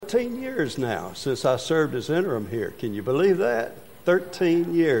13 years now since I served as interim here. Can you believe that?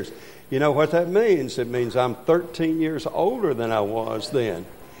 13 years. You know what that means? It means I'm 13 years older than I was then.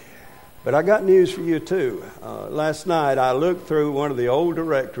 But I got news for you, too. Last night, I looked through one of the old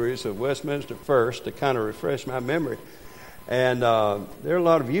directories of Westminster First to kind of refresh my memory. And there are a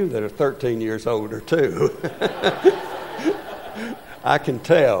lot of you that are 13 years older, too. I can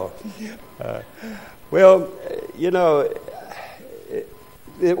tell. Well, you know,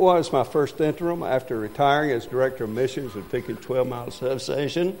 it was my first interim after retiring as Director of Missions at Pickett 12 Mile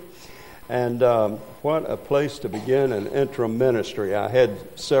Substation. And what a place to begin an interim ministry. I had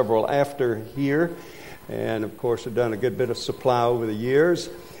several after here, and of course I've done a good bit of supply over the years.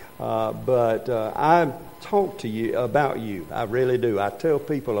 But I talk to you about you. I really do. I tell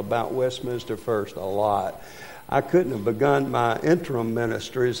people about Westminster First a lot. I couldn't have begun my interim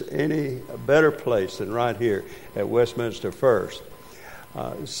ministries any better place than right here at Westminster First.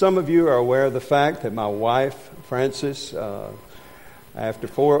 Some of you are aware of the fact that my wife, Frances, after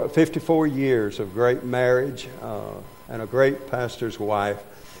 54 years of great marriage and a great pastor's wife,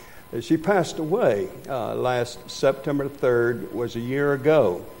 she passed away last September 3rd, was a year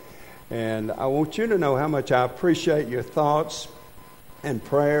ago. And I want you to know how much I appreciate your thoughts and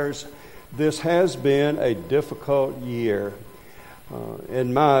prayers. This has been a difficult year.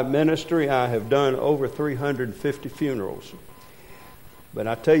 In my ministry, I have done over 350 funerals. But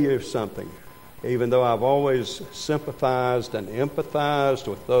I tell you something. Even though I've always sympathized and empathized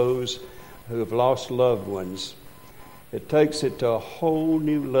with those who have lost loved ones, it takes it to a whole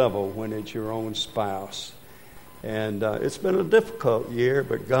new level when it's your own spouse. And it's been a difficult year,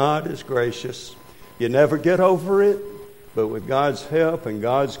 but God is gracious. You never get over it, but with God's help and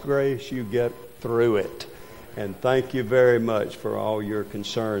God's grace, you get through it. And thank you very much for all your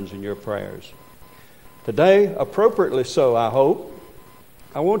concerns and your prayers. Today, appropriately so, I hope,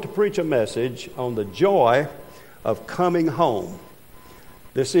 I want to preach a message on the joy of coming home.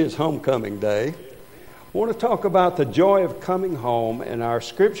 This is homecoming day. I want to talk about the joy of coming home, and our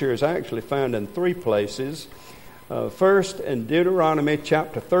scripture is actually found in three places. First, in Deuteronomy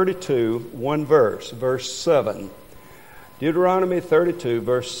chapter 32, one verse, verse 7. Deuteronomy 32,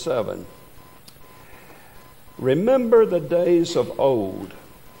 verse 7. Remember the days of old.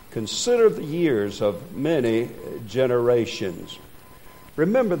 Consider the years of many generations.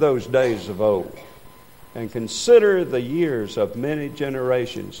 Remember those days of old, and consider the years of many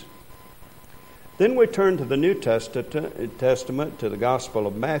generations. Then we turn to the New Testament, to the Gospel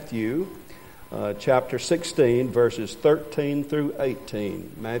of Matthew, chapter 16, verses 13 through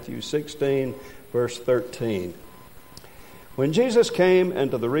 18. Matthew 16, verse 13. When Jesus came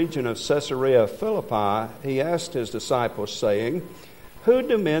into the region of Caesarea Philippi, he asked his disciples, saying, "Who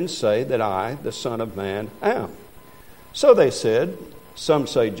do men say that I, the Son of Man, am?" So they said, "Some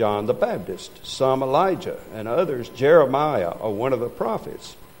say John the Baptist, some Elijah, and others Jeremiah or one of the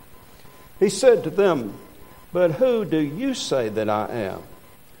prophets." He said to them, "But who do you say that I am?"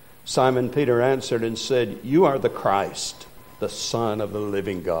 Simon Peter answered and said, "You are the Christ, the Son of the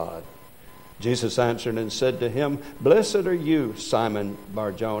living God." Jesus answered and said to him, "Blessed are you, Simon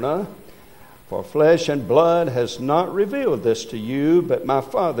Bar-Jonah, for flesh and blood has not revealed this to you, but my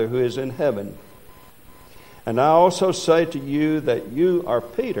Father who is in heaven. And I also say to you that you are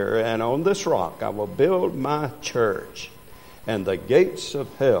Peter, and on this rock I will build my church, and the gates of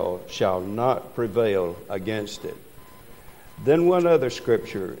hell shall not prevail against it." Then one other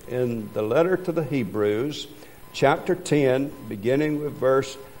scripture in the letter to the Hebrews, chapter 10, beginning with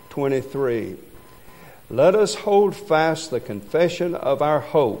verse 23. "Let us hold fast the confession of our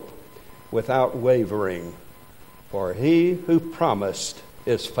hope without wavering, for he who promised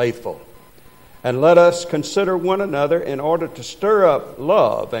is faithful. And let us consider one another in order to stir up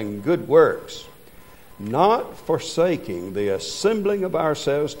love and good works, not forsaking the assembling of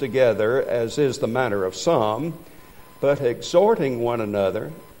ourselves together, as is the manner of some, but exhorting one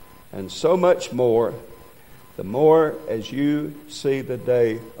another, and so much more, the more as you see the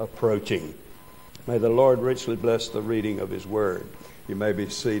day approaching." May the Lord richly bless the reading of his word. You may be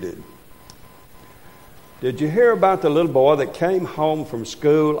seated. Did you hear about the little boy that came home from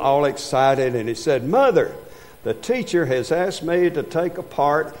school all excited, and he said, "Mother, the teacher has asked me to take a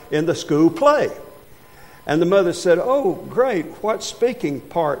part in the school play." And the mother said, "Oh, great, what speaking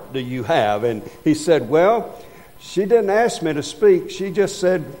part do you have?" And he said, "Well, she didn't ask me to speak. She just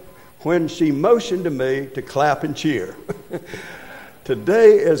said when she motioned to me to clap and cheer."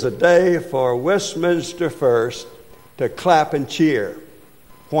 Today is a day for Westminster First to clap and cheer.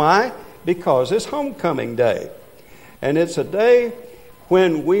 Why? Because it's homecoming day. And it's a day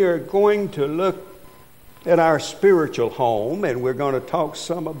when we are going to look at our spiritual home, and we're going to talk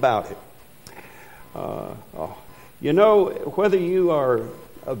some about it. You know, whether you are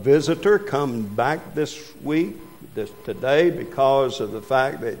a visitor come back this week, today, because of the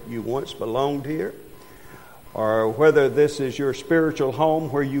fact that you once belonged here, or whether this is your spiritual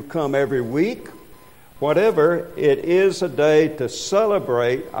home where you come every week, whatever, it is a day to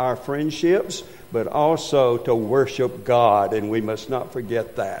celebrate our friendships, but also to worship God, and we must not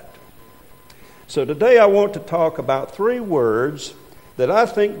forget that. So today I want to talk about 3 words that I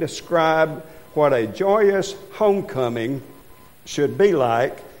think describe what a joyous homecoming should be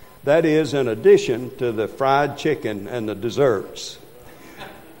like. That is, in addition to the fried chicken and the desserts.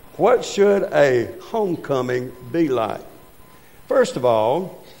 What should a homecoming be like? First of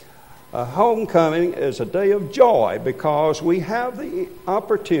all, a homecoming is a day of joy because we have the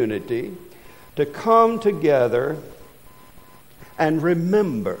opportunity to come together and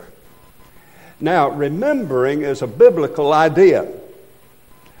remember. Now, remembering is a biblical idea.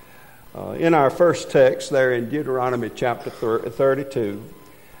 In our first text there in Deuteronomy chapter 32,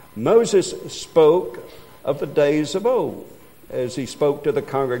 Moses spoke of the days of old as he spoke to the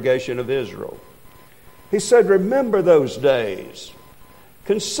congregation of Israel. He said, remember those days.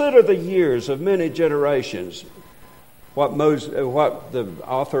 Consider the years of many generations. What the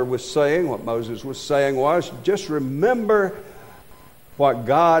author was saying, what Moses was saying was, just remember what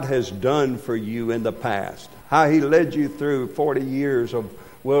God has done for you in the past. How he led you through 40 years of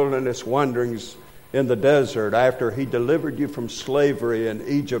wilderness wanderings in the desert after he delivered you from slavery in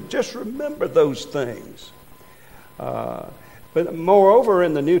Egypt. Just remember those things. But moreover,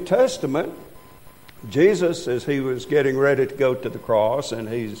 in the New Testament, Jesus, as he was getting ready to go to the cross, and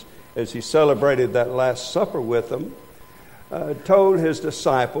as he celebrated that Last Supper with them, told his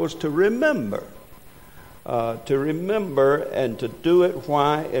disciples to remember and to do it.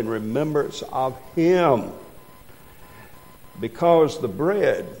 Why? In remembrance of him. Because the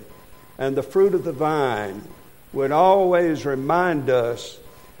bread and the fruit of the vine would always remind us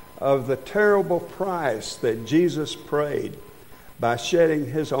of the terrible price that Jesus paid by shedding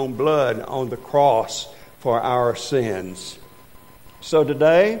his own blood on the cross for our sins. So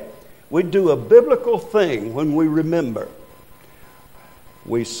today, we do a biblical thing when we remember.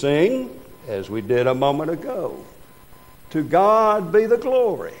 We sing, as we did a moment ago, to God be the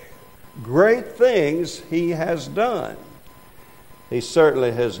glory. Great things he has done. He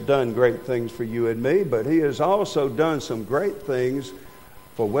certainly has done great things for you and me, but he has also done some great things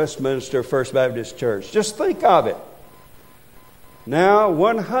for Westminster First Baptist Church. Just think of it. Now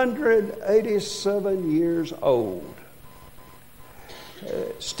 187 years old.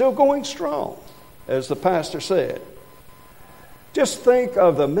 Still going strong, as the pastor said. Just think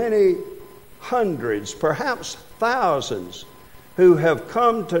of the many hundreds, perhaps thousands, who have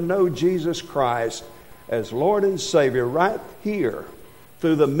come to know Jesus Christ as Lord and Savior right here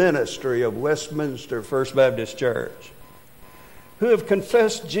through the ministry of Westminster First Baptist Church, who have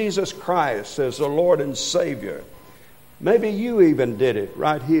confessed Jesus Christ as the Lord and Savior. Maybe you even did it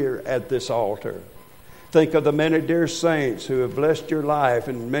right here at this altar. Think of the many dear saints who have blessed your life,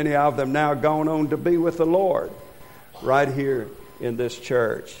 and many of them now gone on to be with the Lord right here in this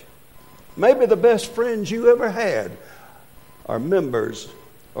church. Maybe the best friends you ever had are members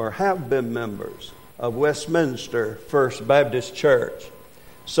or have been members of Westminster First Baptist Church.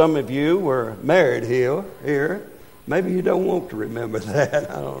 Some of you were married here. Maybe you don't want to remember that.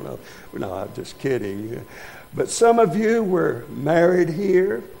 I don't know. No, I'm just kidding. But some of you were married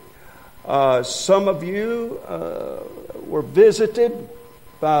here. Some of you were visited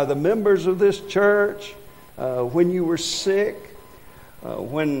by the members of this church when you were sick.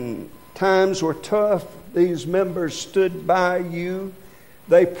 When times were tough, these members stood by you.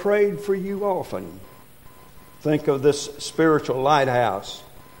 They prayed for you often. Think of this spiritual lighthouse.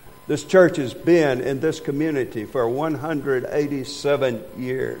 This church has been in this community for 187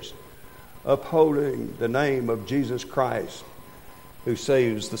 years, upholding the name of Jesus Christ, who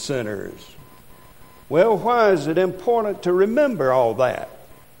saves the sinners. Well, why is it important to remember all that?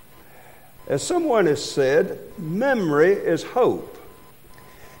 As someone has said, memory is hope.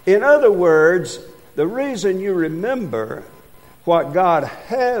 In other words, the reason you remember what God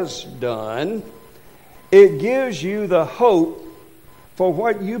has done, it gives you the hope for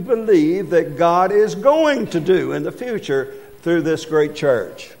what you believe that God is going to do in the future through this great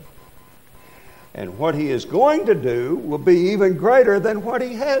church. And what he is going to do will be even greater than what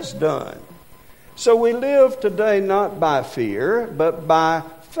he has done. So we live today not by fear, but by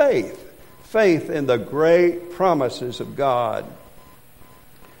faith. Faith in the great promises of God.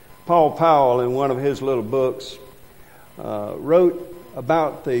 Paul Powell, in one of his little books, wrote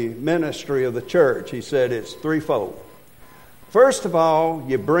about the ministry of the church. He said it's threefold. First of all,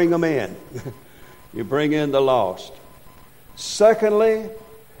 you bring them in. You bring in the lost. Secondly,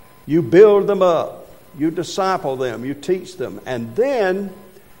 you build them up. You disciple them. You teach them. And then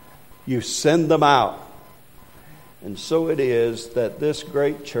you send them out. And so it is that this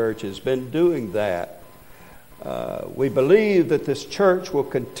great church has been doing that. We believe that this church will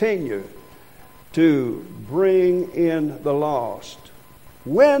continue to bring in the lost.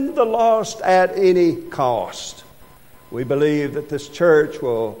 Win the lost at any cost. We believe that this church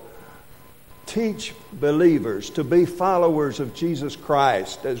will teach believers to be followers of Jesus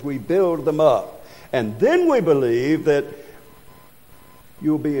Christ as we build them up. And then we believe that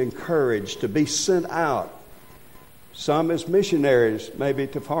you'll be encouraged to be sent out. Some as missionaries, maybe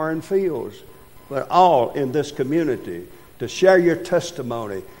to foreign fields, but all in this community to share your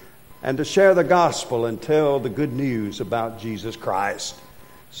testimony and to share the gospel and tell the good news about Jesus Christ.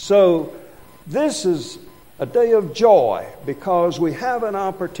 So this is a day of joy because we have an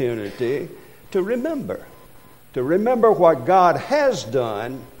opportunity to remember what God has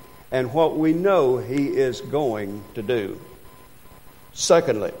done and what we know He is going to do.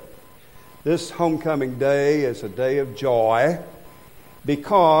 Secondly, this homecoming day is a day of joy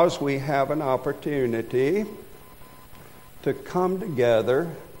because we have an opportunity to come together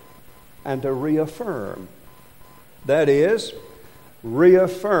and to reaffirm. That is,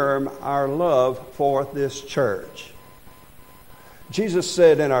 reaffirm our love for this church. Jesus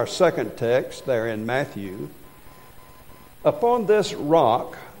said in our second text there in Matthew, "Upon this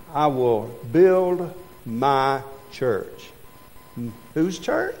rock I will build my church." Whose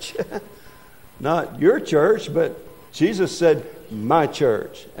church? Not your church, but Jesus said, my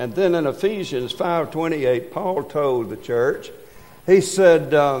church. And then in Ephesians 5:28, Paul told the church, he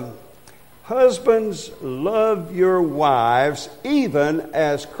said, husbands, love your wives even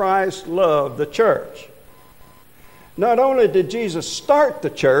as Christ loved the church. Not only did Jesus start the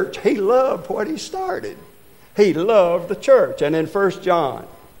church, He loved what He started. He loved the church. And in 1 John,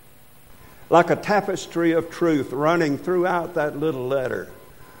 like a tapestry of truth running throughout that little letter,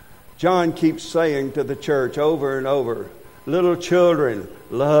 John keeps saying to the church over and over, little children,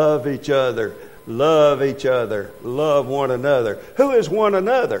 love each other, love each other, love one another. Who is one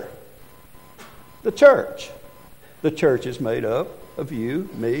another? The church. The church is made up of you,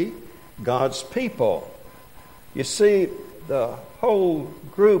 me, God's people. You see, the whole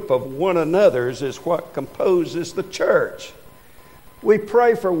group of one another's is what composes the church. We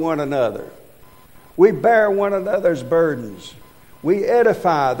pray for one another. We bear one another's burdens. We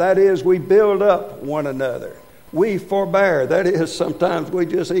edify, that is, we build up one another. We forbear, that is, sometimes we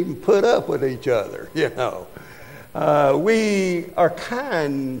just even put up with each other, you know. We are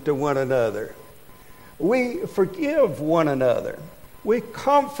kind to one another. We forgive one another. We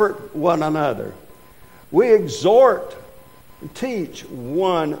comfort one another. We exhort and teach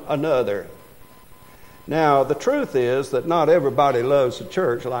one another. Now, the truth is that not everybody loves the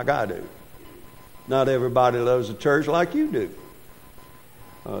church like I do. Not everybody loves the church like you do.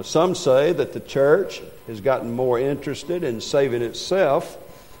 Some say that the church has gotten more interested in saving itself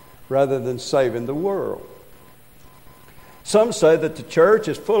rather than saving the world. Some say that the church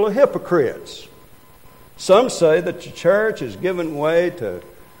is full of hypocrites. Some say that the church has given way to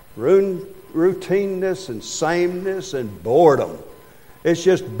routineness and sameness and boredom. It's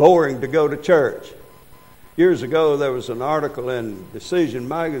just boring to go to church. Years ago, there was an article in Decision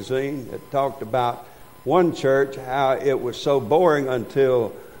magazine that talked about one church, how it was so boring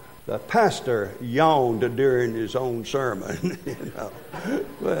until the pastor yawned during his own sermon. You know.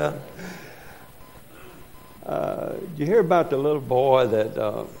 Well, did you hear about the little boy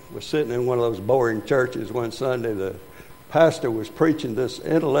that was sitting in one of those boring churches one Sunday? The pastor was preaching this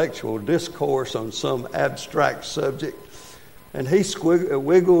intellectual discourse on some abstract subject, and he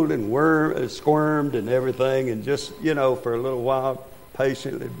wiggled and squirmed and everything, and just, you know, for a little while,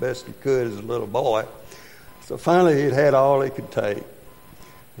 patiently, best he could as a little boy. So finally he'd had all he could take.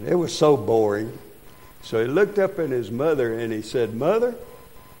 And it was so boring. So he looked up at his mother and he said, "Mother,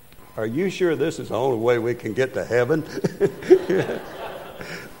 are you sure this is the only way we can get to heaven?"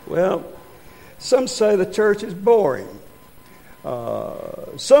 Well, some say the church is boring.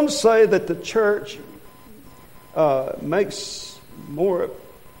 Some say that the church makes more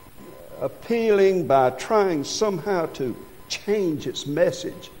appealing by trying somehow to change its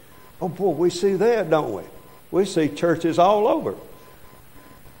message. Oh boy, we see that, don't we? We see churches all over,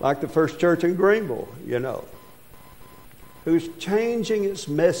 like the First Church in Greenville, you know, who's changing its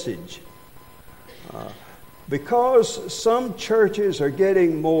message. Because some churches are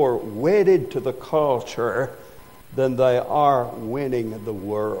getting more wedded to the culture than they are winning the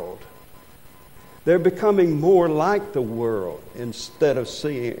world. They're becoming more like the world instead of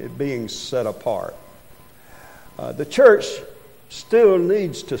being set apart. The church still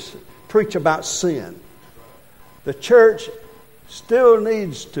needs to preach about sin. The church still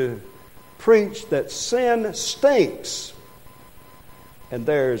needs to preach that sin stinks and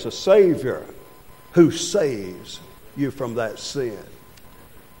there's a Savior who saves you from that sin.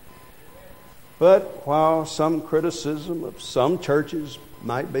 But while some criticism of some churches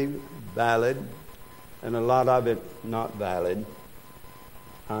might be valid and a lot of it not valid,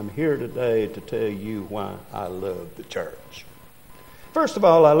 I'm here today to tell you why I love the church. First of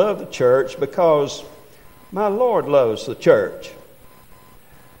all, I love the church because my Lord loves the church.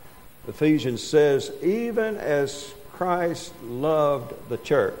 Ephesians says, even as Christ loved the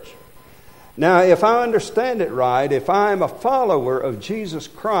church. Now, if I understand it right, if I'm a follower of Jesus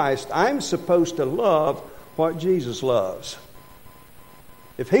Christ, I'm supposed to love what Jesus loves.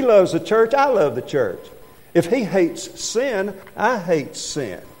 If He loves the church, I love the church. If He hates sin, I hate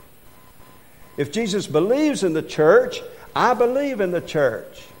sin. If Jesus believes in the church, I believe in the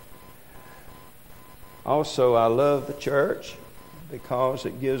church. Also, I love the church because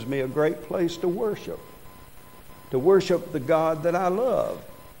it gives me a great place to worship the God that I love.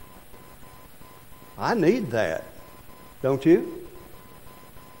 I need that, don't you?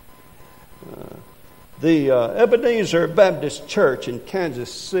 The Ebenezer Baptist Church in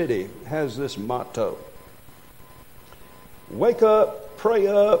Kansas City has this motto: wake up, pray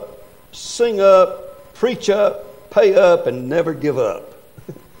up, sing up, preach up, pay up, and never give up.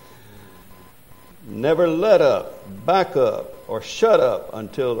 Never let up, back up, or shut up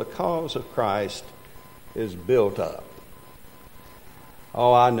until the cause of Christ is built up.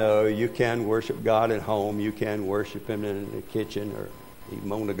 Oh, I know you can worship God at home. You can worship Him in the kitchen or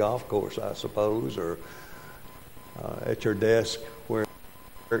even on the golf course, I suppose, or at your desk where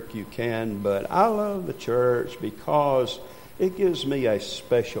you can. But I love the church because it gives me a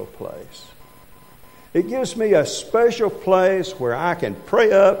special place. It gives me a special place where I can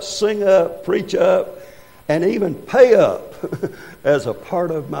pray up, sing up, preach up, and even pay up as a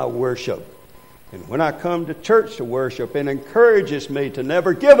part of my worship. And when I come to church to worship, it encourages me to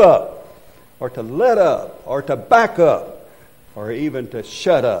never give up, or to let up, or to back up, or even to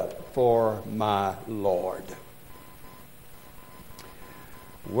shut up for my Lord.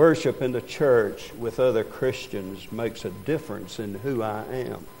 Worship in the church with other Christians makes a difference in who I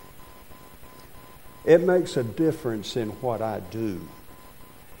am. It makes a difference in what I do.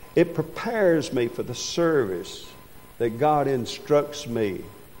 It prepares me for the service that God instructs me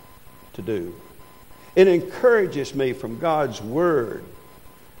to do. It encourages me from God's Word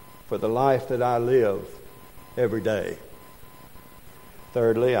for the life that I live every day.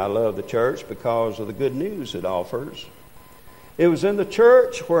 Thirdly, I love the church because of the good news it offers. It was in the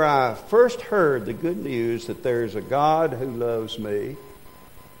church where I first heard the good news that there's a God who loves me.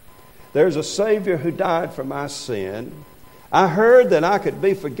 There's a Savior who died for my sin. I heard that I could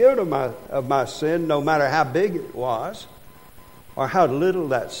be forgiven of my sin no matter how big it was or how little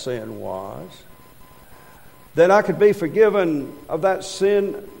that sin was. That I could be forgiven of that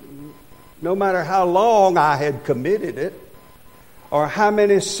sin no matter how long I had committed it or how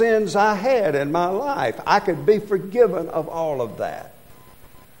many sins I had in my life. I could be forgiven of all of that.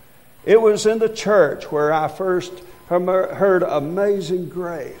 It was in the church where I first heard Amazing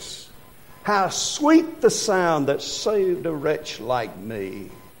Grace. How sweet the sound that saved a wretch like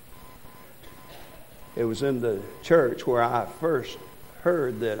me. It was in the church where I first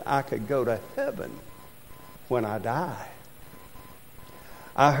heard that I could go to heaven when I die.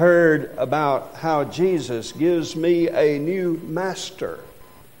 I heard about how Jesus gives me a new master,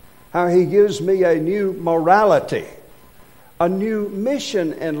 how He gives me a new morality, a new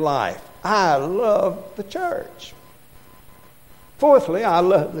mission in life. I love the church. Fourthly, I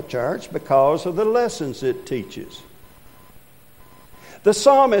love the church because of the lessons it teaches. The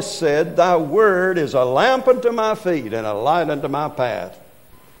psalmist said, "Thy word is a lamp unto my feet and a light unto my path."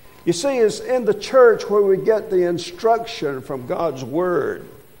 You see, it's in the church where we get the instruction from God's Word.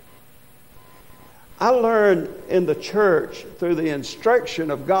 I learned in the church through the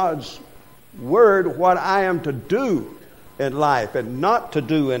instruction of God's Word what I am to do in life and not to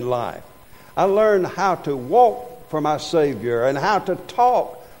do in life. I learned how to walk for my Savior and how to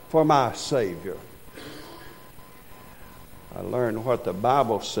talk for my Savior. I learned what the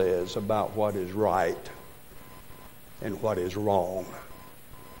Bible says about what is right and what is wrong,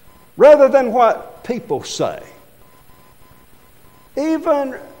 rather than what people say.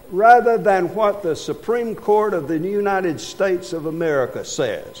 Even rather than what the Supreme Court of the United States of America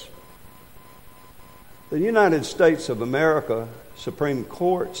says. The United States of America Supreme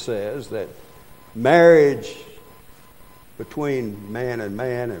Court says that marriage between man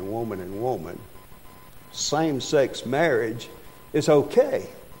and woman, same-sex marriage is okay.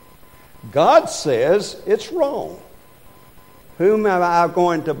 God says it's wrong. Whom am I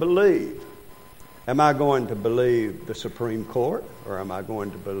going to believe? Am I going to believe the Supreme Court, or am I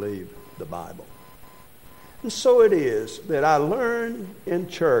going to believe the Bible? And so it is that I learn in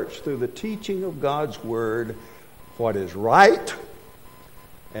church through the teaching of God's Word what is right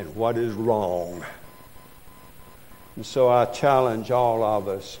and what is wrong. And so I challenge all of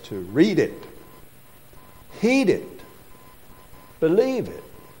us to read it, heed it, believe it.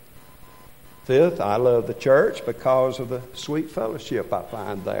 Fifth, I love the church because of the sweet fellowship I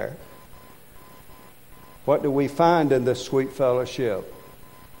find there. What do we find in this sweet fellowship?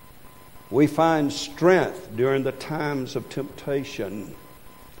 We find strength during the times of temptation.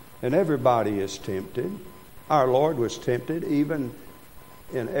 And everybody is tempted. Our Lord was tempted even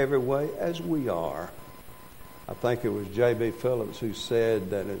in every way as we are. I think it was J.B. Phillips who said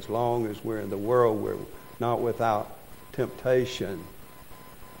that as long as we're in the world, we're not without temptation.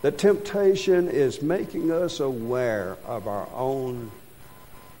 The temptation is making us aware of our own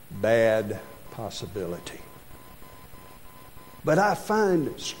bad possibility. But I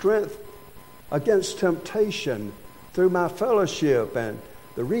find strength against temptation through my fellowship and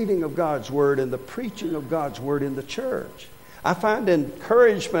the reading of God's Word and the preaching of God's Word in the church. I find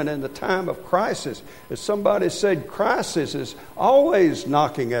encouragement in the time of crisis. As somebody said, crisis is always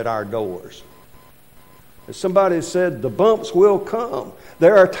knocking at our doors. As somebody said, the bumps will come.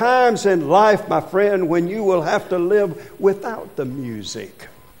 There are times in life, my friend, when you will have to live without the music.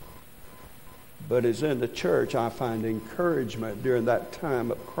 But as in the church, I find encouragement during that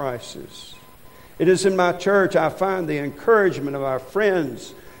time of crisis. It is in my church I find the encouragement of our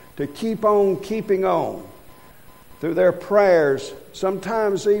friends to keep on keeping on through their prayers,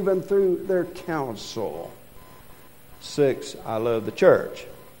 sometimes even through their counsel. 6, I love the church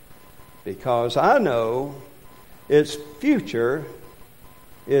because I know its future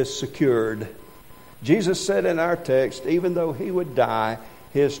is secured. Jesus said in our text, even though he would die,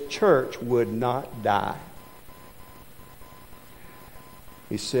 his church would not die.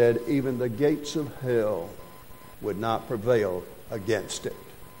 He said, even the gates of hell would not prevail against it.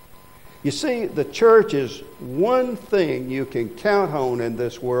 You see, the church is one thing you can count on in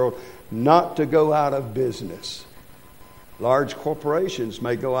this world not to go out of business. Large corporations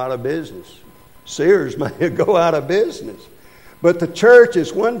may go out of business. Sears may go out of business. But the church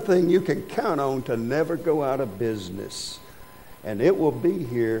is one thing you can count on to never go out of business. And it will be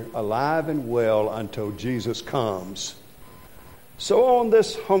here alive and well until Jesus comes. So on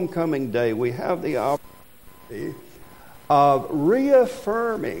this homecoming day, we have the opportunity of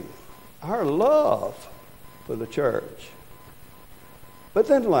reaffirming our love for the church. But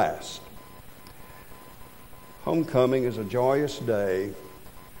then last, homecoming is a joyous day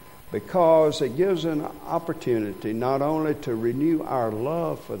because it gives an opportunity not only to renew our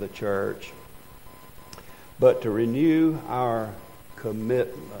love for the church, but to renew our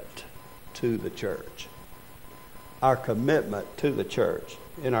commitment to the church. Our commitment to the church.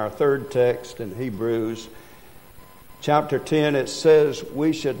 In our third text in Hebrews chapter 10, it says,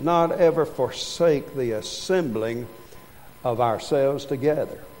 we should not ever forsake the assembling of ourselves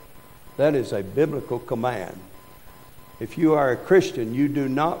together. That is a biblical command. If you are a Christian, you do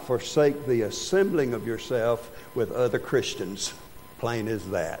not forsake the assembling of yourself with other Christians. Plain as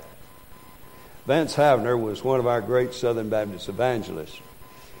that. Vance Havner was one of our great Southern Baptist evangelists.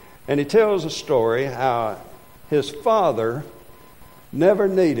 And he tells a story how his father never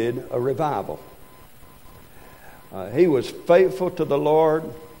needed a revival. He was faithful to the Lord.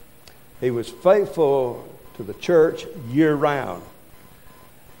 He was faithful to the church year-round.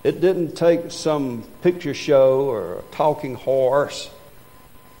 It didn't take some picture show or a talking horse,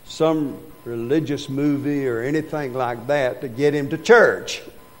 some religious movie or anything like that to get him to church.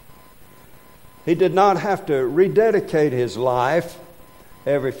 He did not have to rededicate his life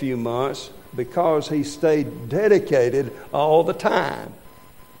every few months because he stayed dedicated all the time.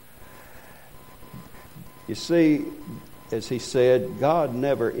 You see, as he said, God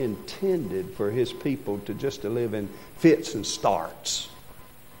never intended for his people to live in fits and starts.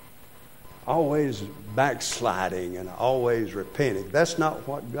 Always backsliding and always repenting. That's not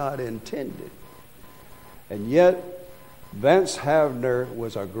what God intended. And yet, Vance Havner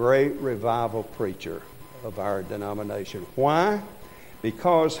was a great revival preacher of our denomination. Why?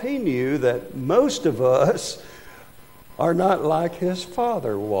 Because he knew that most of us are not like his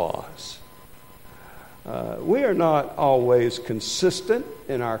father was. We are not always consistent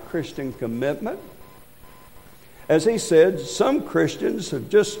in our Christian commitment. as he said, some Christians have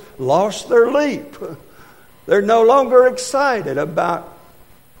just lost their leap. They're no longer excited about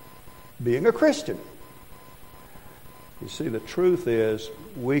being a Christian. You see, the truth is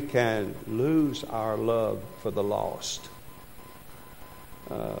we can lose our love for the lost.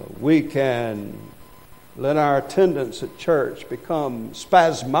 We can let our attendance at church become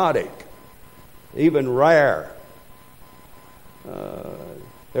spasmodic, even rare.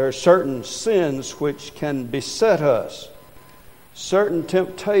 There are certain sins which can beset us, certain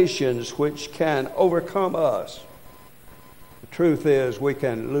temptations which can overcome us. The truth is we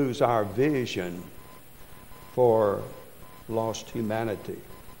can lose our vision for lost humanity,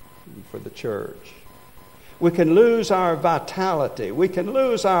 for the church. We can lose our vitality. We can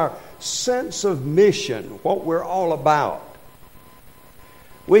lose our sense of mission, what we're all about.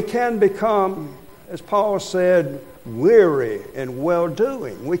 We can become, as Paul said, weary in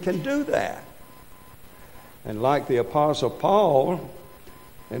well-doing. We can do that. And like the Apostle Paul,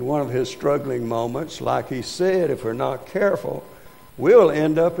 in one of his struggling moments, like he said, if we're not careful, we'll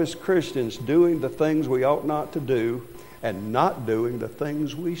end up as Christians doing the things we ought not to do and not doing the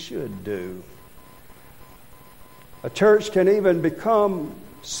things we should do. A church can even become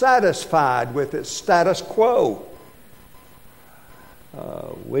satisfied with its status quo.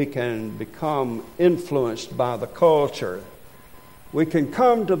 We can become influenced by the culture. We can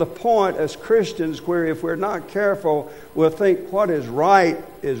come to the point as Christians where if we're not careful, we'll think what is right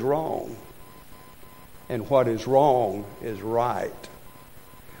is wrong and what is wrong is right.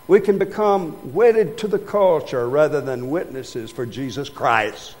 We can become wedded to the culture rather than witnesses for Jesus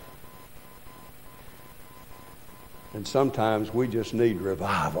Christ. And sometimes we just need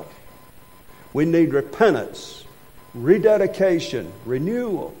revival. We need repentance, rededication,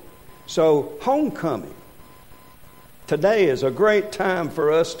 renewal. So, homecoming. Today is a great time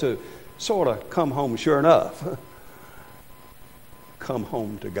for us to sort of come home, sure enough. Come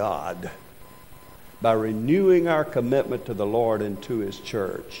home to God by renewing our commitment to the Lord and to His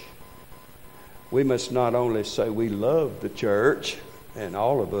church. We must not only say we love the church, and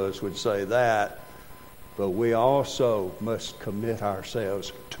all of us would say that, but we also must commit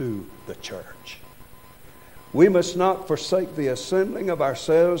ourselves to the church. We must not forsake the assembling of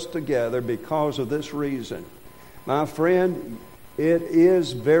ourselves together because of this reason. My friend, it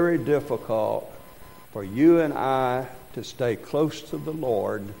is very difficult for you and I to stay close to the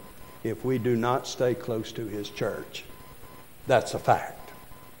Lord if we do not stay close to His church. That's a fact.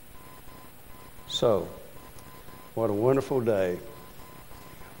 So, what a wonderful day.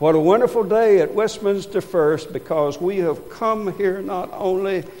 What a wonderful day at Westminster First, because we have come here not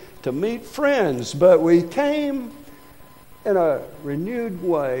only to meet friends, but we came in a renewed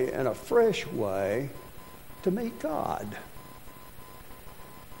way, in a fresh way, to meet God.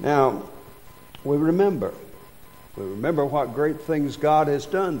 Now, we remember what great things God has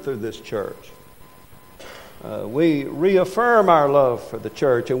done through this church. We reaffirm our love for the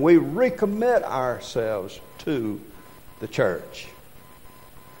church, and we recommit ourselves to the church.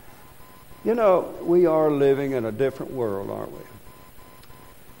 You know, we are living in a different world, aren't we?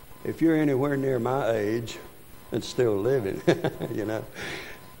 If you're anywhere near my age and still living, you know,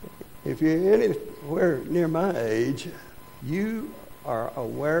 if you're anywhere near my age, you are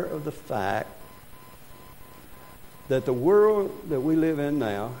aware of the fact that the world that we live in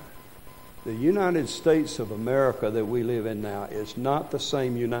now, the United States of America that we live in now, is not the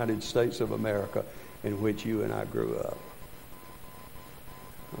same United States of America in which you and I grew up.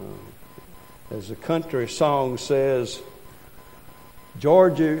 As the country song says,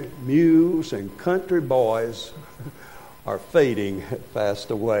 Georgia mules and country boys are fading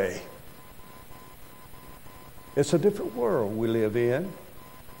fast away. It's a different world we live in.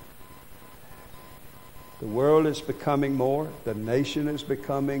 The world is becoming the nation is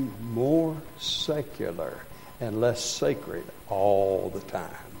becoming more secular and less sacred all the time.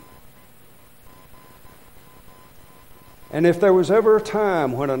 And if there was ever a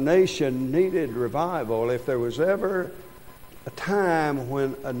time when a nation needed revival, if there was ever a time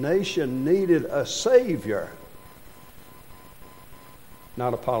when a nation needed a Savior,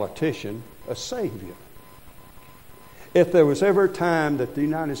 not a politician, a Savior. If there was ever a time that the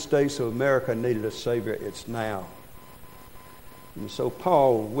United States of America needed a Savior, it's now. And so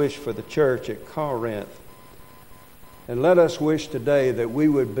Paul wished for the church at Corinth. And let us wish today that we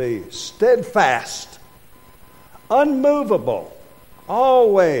would be steadfast, unmovable,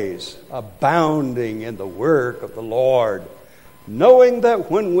 always abounding in the work of the Lord, knowing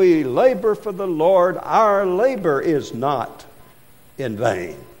that when we labor for the Lord, our labor is not in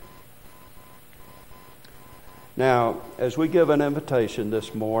vain. Now, as we give an invitation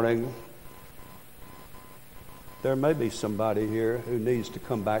this morning, there may be somebody here who needs to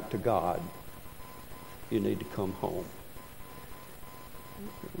come back to God. You need to come home.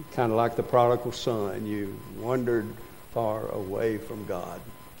 Kind of like the prodigal son. You wandered far away from God.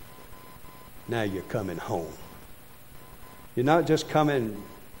 Now you're coming home. You're not just coming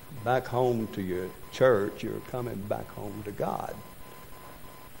back home to your church. You're coming back home to God.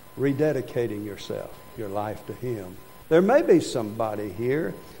 Rededicating yourself, your life to Him. There may be somebody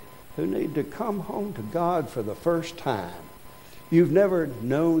here who need to come home to God for the first time. You've never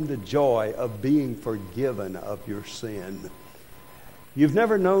known the joy of being forgiven of your sin. You've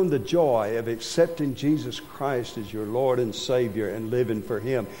never known the joy of accepting Jesus Christ as your Lord and Savior and living for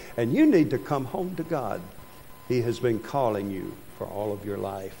Him. And you need to come home to God. He has been calling you for all of your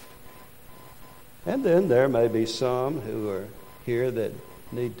life. And then there may be some who are here that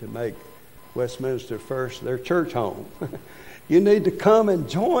need to make Westminster First their church home. You need to come and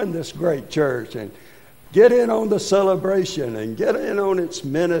join this great church and get in on the celebration and get in on its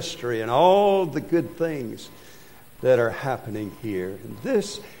ministry and all the good things that are happening here. And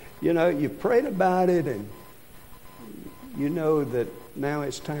this, you prayed about it and you know that now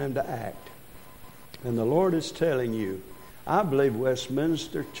it's time to act. And the Lord is telling you, I believe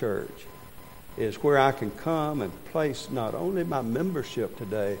Westminster Church is where I can come and place not only my membership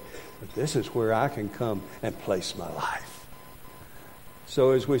today, but this is where I can come and place my life.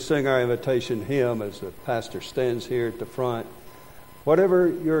 So as we sing our invitation hymn, as the pastor stands here at the front, whatever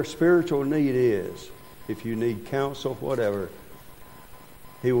your spiritual need is, if you need counsel, whatever,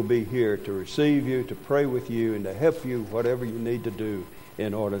 He will be here to receive you, to pray with you, and to help you whatever you need to do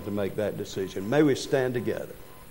in order to make that decision. May we stand together.